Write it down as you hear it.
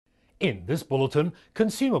In this bulletin,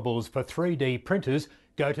 consumables for 3D printers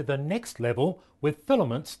go to the next level with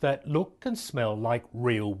filaments that look and smell like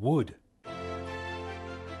real wood.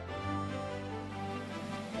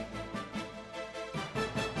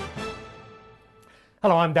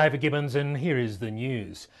 Hello, I'm David Gibbons and here is the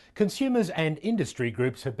news. Consumers and industry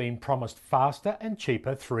groups have been promised faster and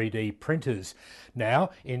cheaper 3D printers. Now,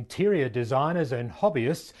 interior designers and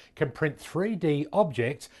hobbyists can print 3D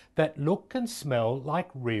objects that look and smell like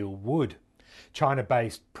real wood.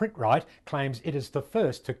 China-based Print-Rite claims it is the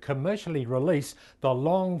first to commercially release the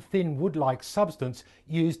long, thin wood-like substance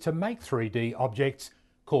used to make 3D objects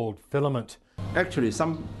called filament. Actually,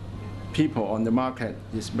 some people on the market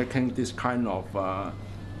is making this kind of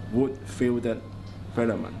wood-filled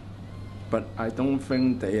filament, but I don't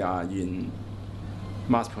think they are in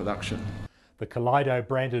mass production. The Kaleido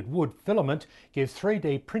branded wood filament gives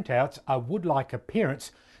 3D printouts a wood-like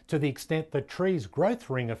appearance to the extent the tree's growth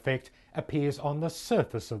ring effect appears on the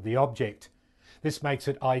surface of the object. This makes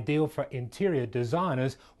it ideal for interior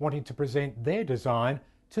designers wanting to present their design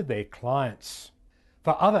to their clients.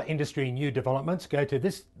 For other industry new developments, go to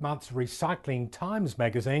this month's Recycling Times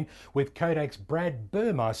magazine with Kodak's Brad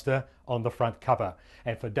Burmeister on the front cover.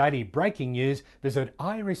 And for daily breaking news, visit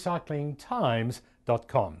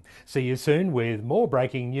irecyclingtimes.com. See you soon with more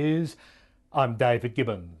breaking news. I'm David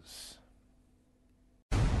Gibbons.